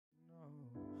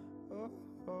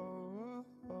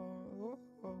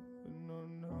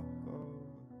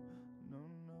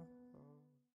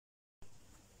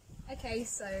Okay,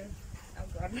 so,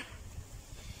 oh god.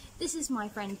 This is my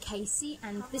friend Casey,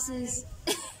 and this is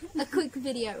a quick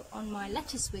video on my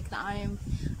lettuce wig that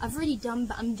I've already done,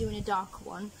 but I'm doing a darker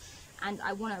one, and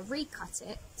I want to recut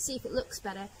it, see if it looks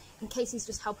better, and Casey's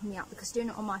just helping me out, because doing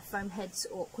it on my foam head's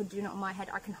awkward. Doing it on my head,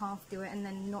 I can half do it and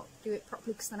then not do it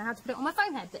properly, because then I have to put it on my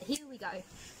foam head. But here we go.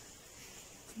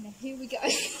 And then here we go.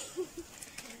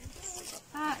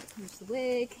 That comes the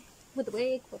wig, with the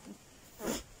wig, with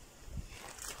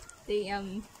the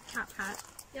cap hat.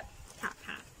 Yep, cap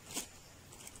hat.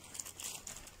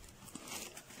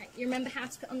 Right, you remember how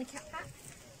to put on the cap hat?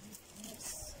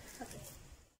 Yes. Okay.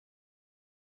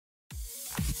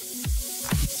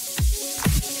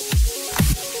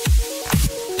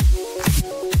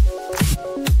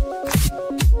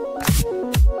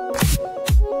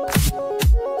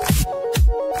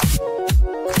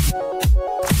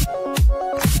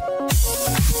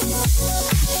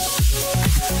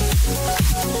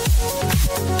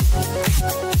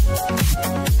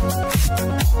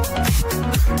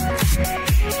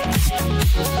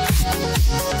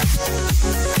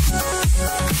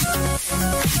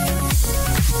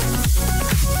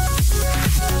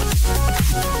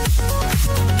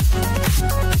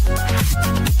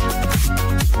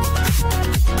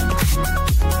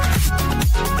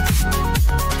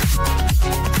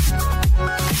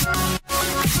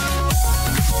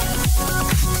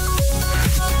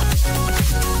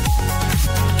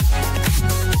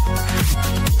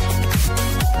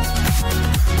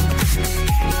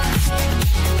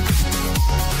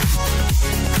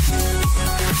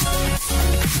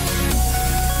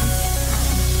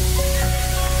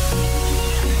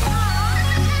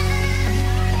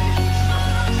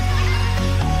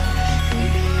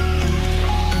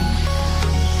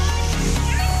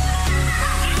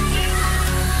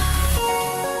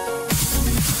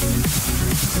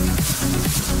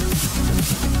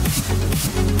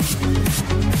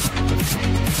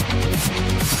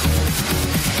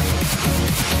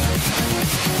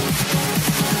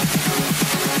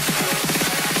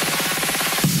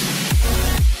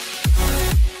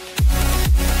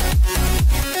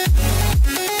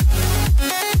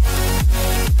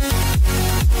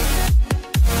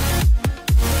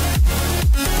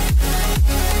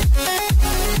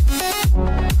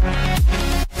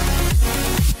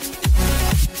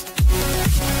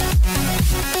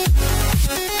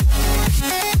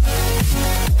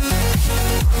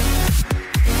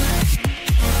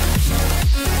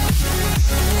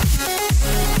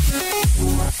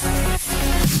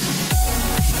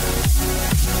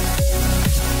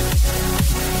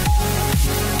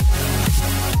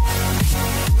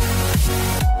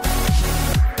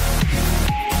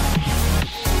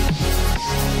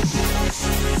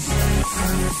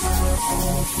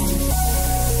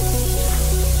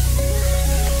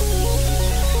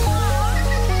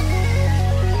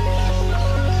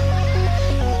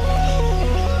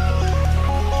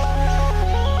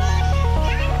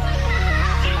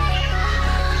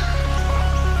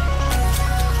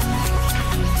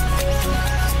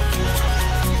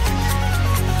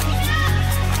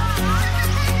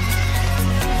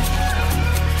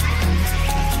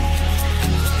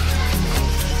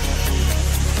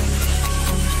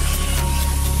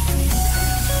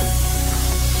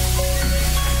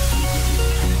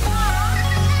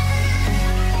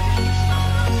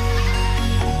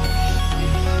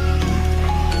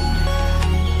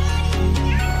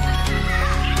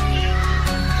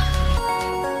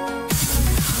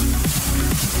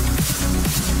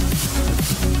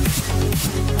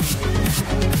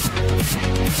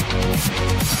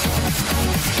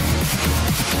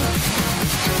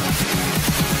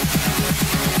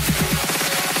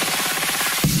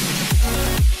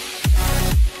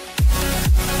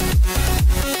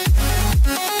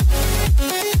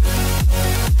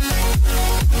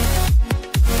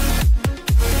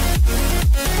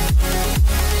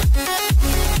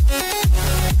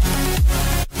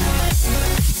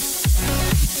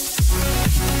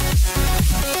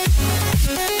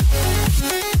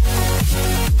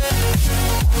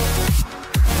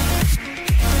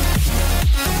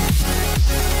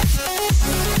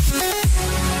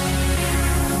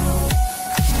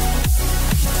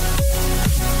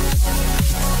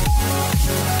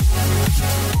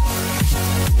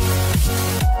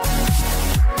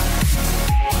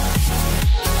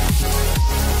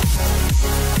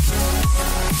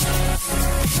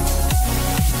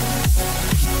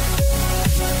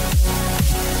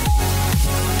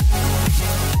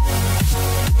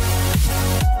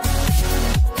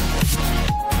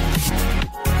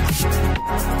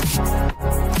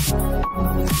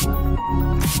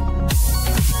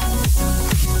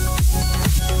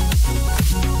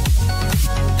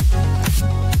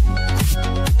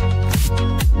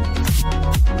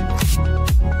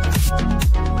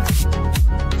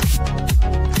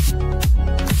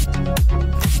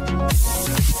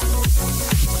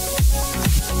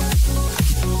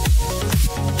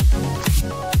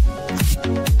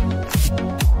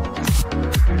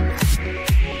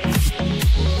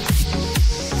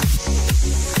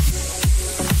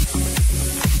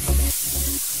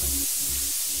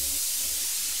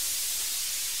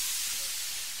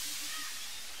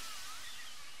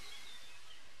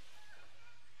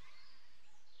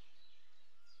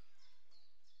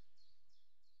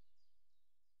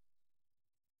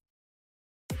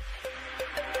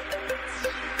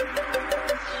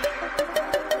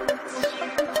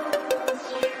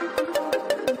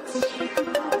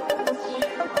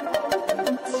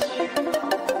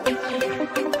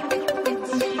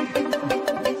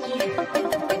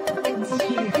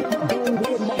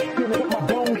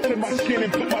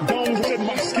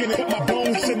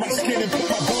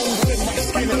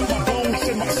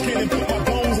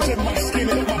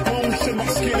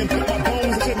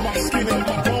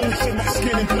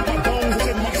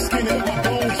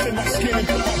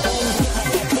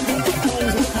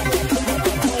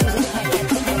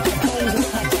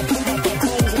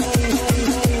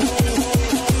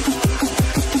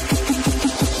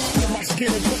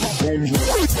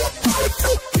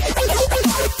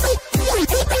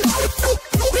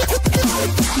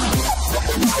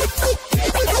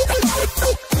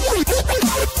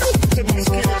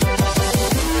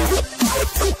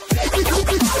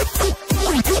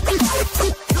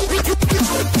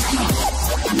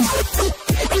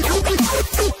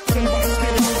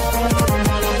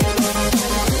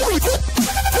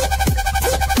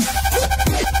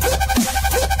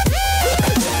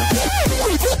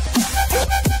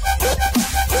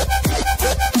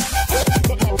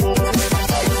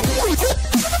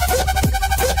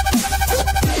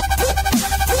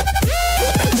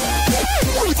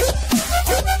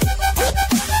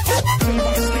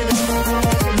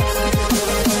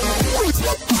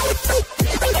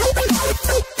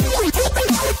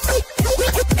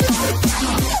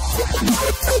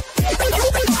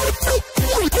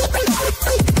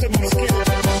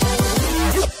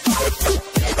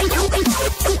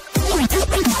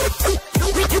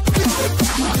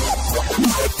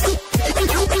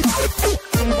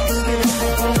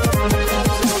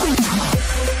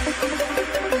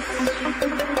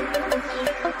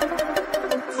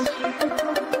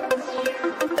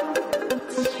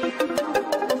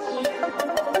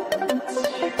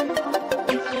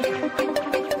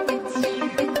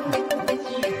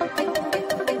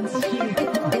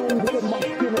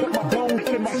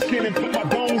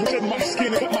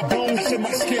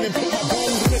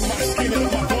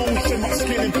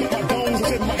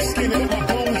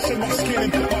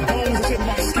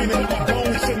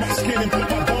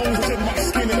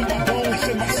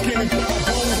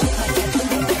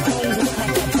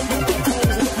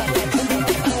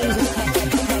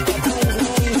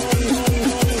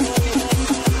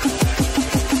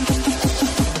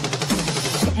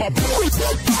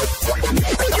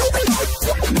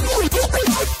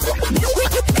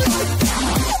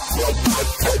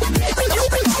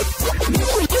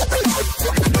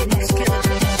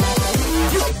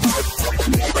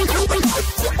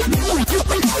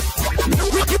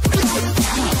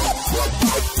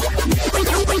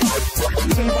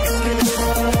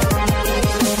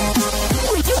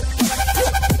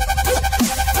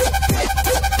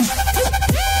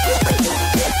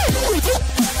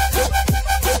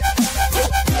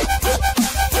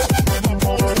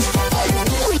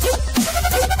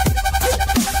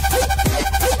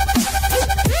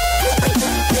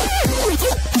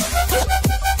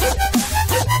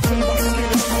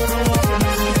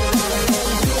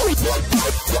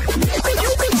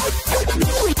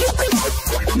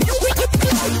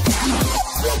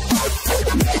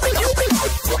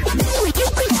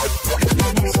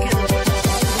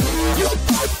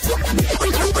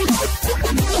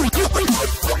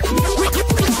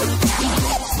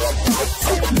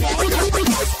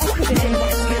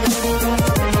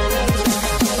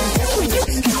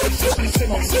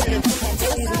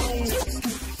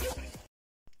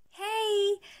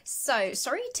 So,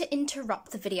 sorry to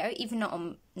interrupt the video, even though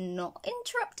I'm not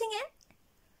interrupting it.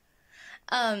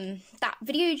 That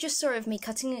video just saw of me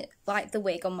cutting like the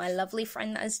wig on my lovely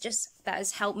friend that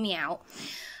has helped me out.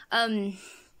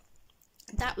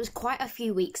 That was quite a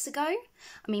few weeks ago.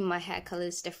 I mean, my hair colour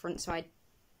is different, so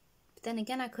then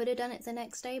again, I could have done it the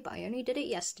next day, but I only did it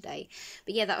yesterday.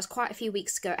 But yeah, that was quite a few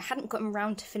weeks ago. I hadn't gotten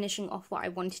around to finishing off what I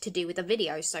wanted to do with the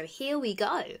video, so here we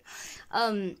go.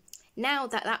 Now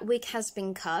that that wig has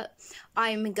been cut,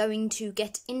 I'm going to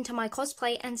get into my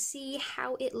cosplay and see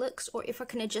how it looks, or if I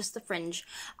can adjust the fringe.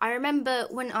 I remember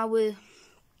when I was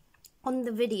on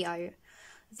the video,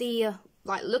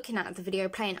 like looking at the video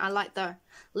playing, I liked the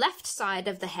left side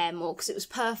of the hair more because it was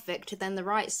perfect than the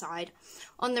right side.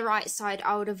 On the right side,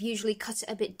 I would have usually cut it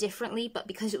a bit differently, but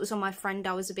because it was on my friend,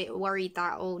 I was a bit worried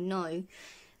that, oh no,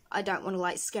 I don't want to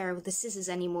like scare her with the scissors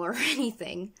anymore or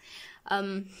anything.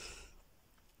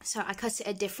 So I cut it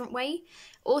a different way.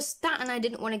 Also that, and I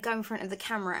didn't want to go in front of the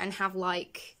camera and have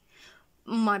like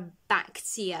my back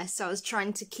to you, so I was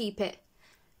trying to keep it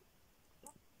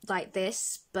like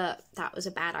this, but that was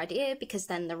a bad idea because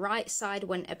then the right side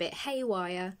went a bit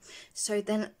haywire. So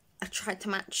then I tried to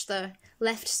match the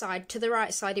left side to the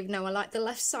right side, even though I like the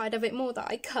left side of it more that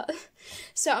I cut.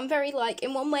 So I'm very like,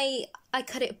 in one way I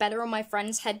cut it better on my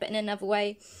friend's head, but in another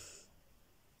way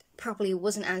probably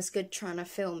wasn't as good trying to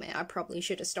film it. I probably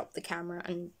should have stopped the camera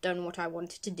and done what I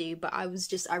wanted to do, but I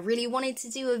really wanted to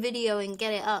do a video and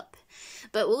get it up.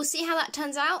 But we'll see how that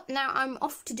turns out. Now I'm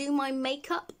off to do my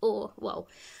makeup, or, well,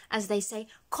 as they say,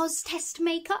 cos test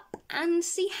makeup, and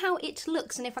see how it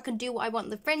looks and if I can do what I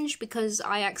want the fringe, because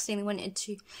I accidentally wanted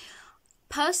to.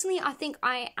 Personally, I think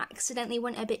I accidentally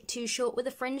went a bit too short with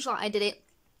the fringe. Like, I did it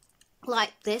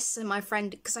like this, and my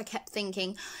friend, because I kept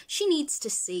thinking, she needs to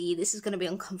see, this is going to be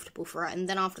uncomfortable for her, and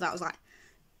then after that I was like,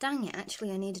 dang it,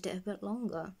 actually I needed it a bit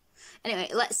longer. Anyway,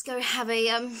 let's go have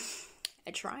a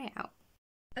tryout.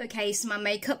 Okay, so my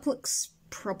makeup looks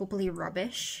probably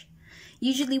rubbish.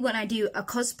 Usually when I do a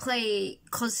cos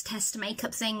test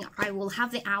makeup thing, I will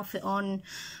have the outfit on,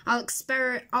 I'll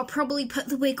probably put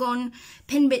the wig on,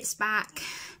 pin bits back,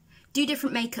 do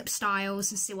different makeup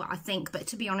styles and see what I think. But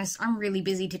to be honest, I'm really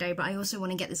busy today, but I also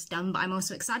want to get this done, but I'm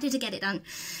also excited to get it done.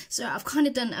 So I've kind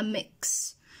of done a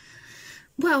mix.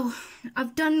 Well,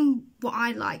 I've done what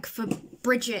I like for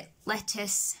Bridget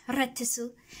Lettuce.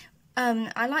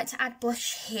 I like to add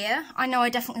blush here. I know I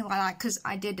definitely like that because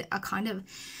I did a kind of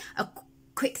a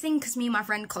quick thing because me and my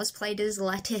friend cosplayed as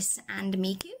Lettuce and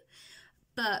Miku.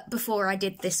 But before I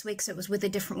did this wig, so it was with a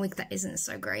different wig that isn't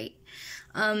so great.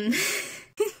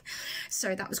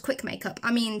 So that was quick makeup.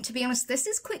 I mean, to be honest, this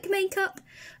is quick makeup.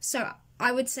 So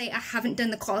I would say I haven't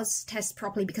done the cos test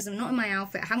properly because I'm not in my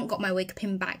outfit. I haven't got my wig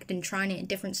pinned back and trying it in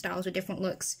different styles with different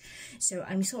looks. So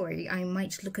I'm sorry, I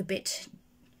might look a bit...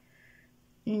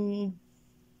 not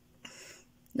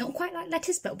quite like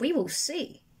Lettuce, but we will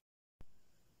see.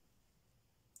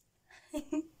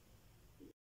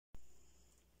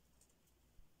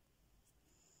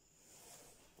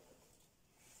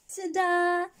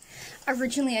 Ta-da!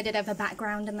 Originally I did have a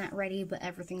background and that ready, but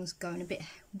everything's going a bit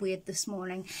weird this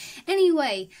morning.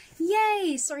 Anyway,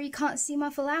 yay! Sorry you can't see my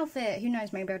full outfit. Who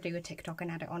knows, maybe I'll do a TikTok and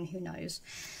add it on, who knows.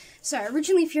 So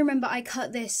originally, if you remember, I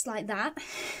cut this like that.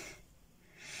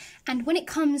 And when it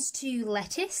comes to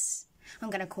Lettuce, I'm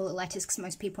going to call it Lettuce because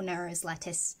most people know her as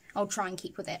Lettuce. I'll try and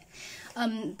keep with it.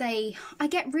 I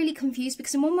get really confused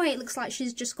because in one way it looks like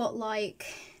she's just got like...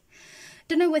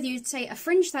 don't know whether you'd say a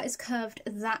fringe that is curved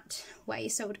that way,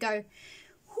 so it would go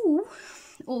whoo,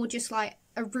 or just like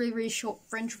a really, really short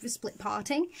fringe with a split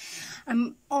parting.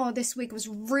 Oh, this wig was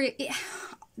really...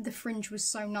 the fringe was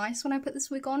so nice when I put this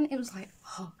wig on. It was like,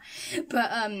 oh. But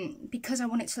because I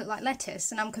want it to look like Lettuce,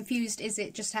 and I'm confused, is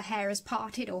it just her hair is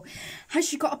parted, or has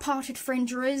she got a parted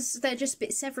fringe, or is there just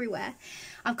bits everywhere?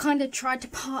 I've kind of tried to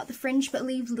part the fringe but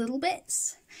leave little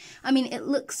bits. I mean, it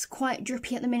looks quite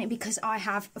drippy at the minute because I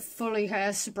have fully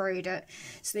hairsprayed it,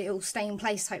 so that it'll stay in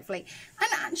place, hopefully. And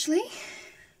actually,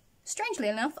 strangely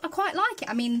enough, I quite like it.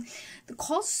 I mean,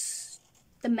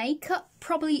 the makeup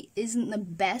probably isn't the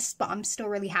best, but I'm still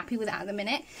really happy with it at the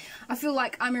minute. I feel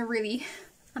like I'm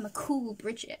a cool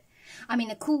Bridget. I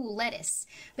mean, a cool Lettuce.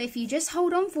 But if you just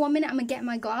hold on for 1 minute, I'm gonna get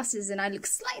my glasses and I look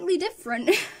slightly different.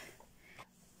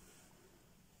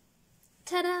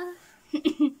 Ta-da!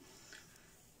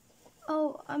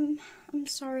 Oh, I'm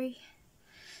sorry.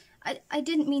 I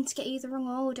didn't mean to get you the wrong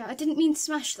order. I didn't mean to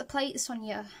smash the plates on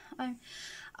you.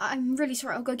 I'm really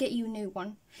sorry, I'll go get you a new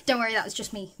one. Don't worry, that's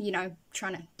just me, you know,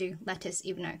 trying to do Lettuce,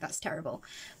 even though that's terrible.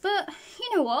 But,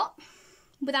 you know what?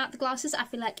 Without the glasses, I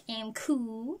feel like I'm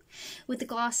cool. With the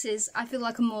glasses, I feel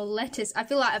like I'm more Lettuce. I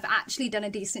feel like I've actually done a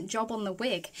decent job on the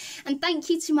wig. And thank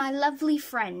you to my lovely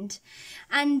friend,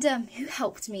 and who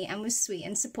helped me and was sweet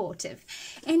and supportive.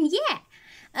 And yeah,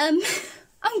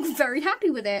 I'm very happy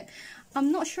with it.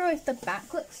 I'm not sure if the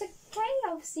back looks okay.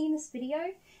 I've seen this video.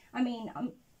 I mean,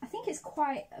 I think it's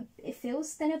quite, it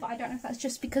feels thinner, but I don't know if that's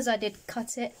just because I did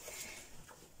cut it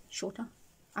shorter.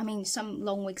 I mean, some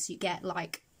long wigs you get,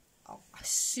 like,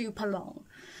 super long.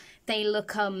 They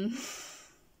look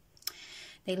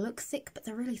thick, but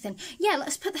they're really thin. Yeah,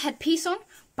 let's put the headpiece on.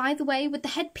 By the way, with the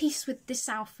headpiece with this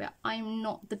outfit, I'm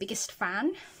not the biggest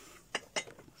fan.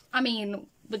 I mean,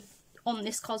 on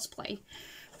this cosplay,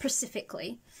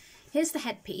 specifically. Here's the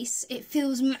headpiece. It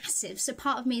feels massive, so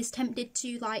part of me is tempted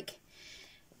to, like,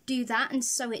 do that and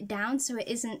sew it down so it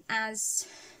isn't as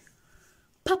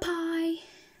Popeye.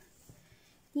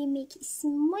 You make it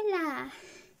smaller.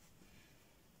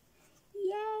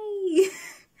 Yay!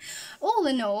 All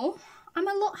in all, I'm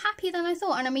a lot happier than I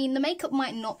thought. And I mean, the makeup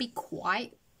might not be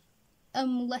quite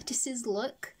Lettuce's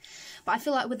look, but I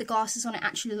feel like with the glasses on it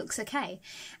actually looks okay.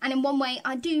 And in one way,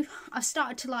 I've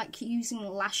started to like using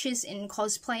lashes in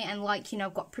cosplay, and like, you know,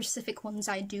 I've got specific ones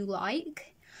I do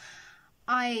like.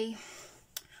 I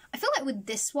feel like with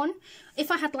this one,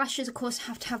 if I had lashes, of course, I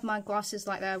have to have my glasses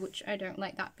like there, which I don't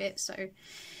like that bit, so...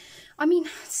 I mean,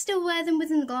 still wear them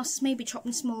within the glasses, maybe chop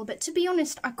them smaller, but to be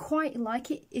honest, I quite like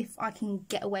it if I can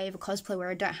get away with a cosplay where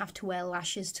I don't have to wear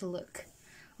lashes to look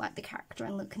like the character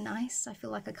and look nice. I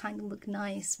feel like I kind of look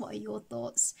nice. What are your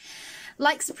thoughts?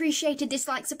 Likes appreciated,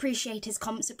 dislikes appreciated,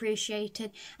 comments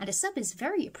appreciated, and a sub is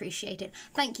very appreciated.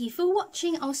 Thank you for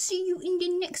watching. I'll see you in the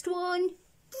next one.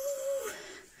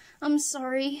 I'm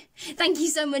sorry. Thank you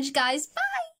so much, guys.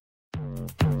 Bye!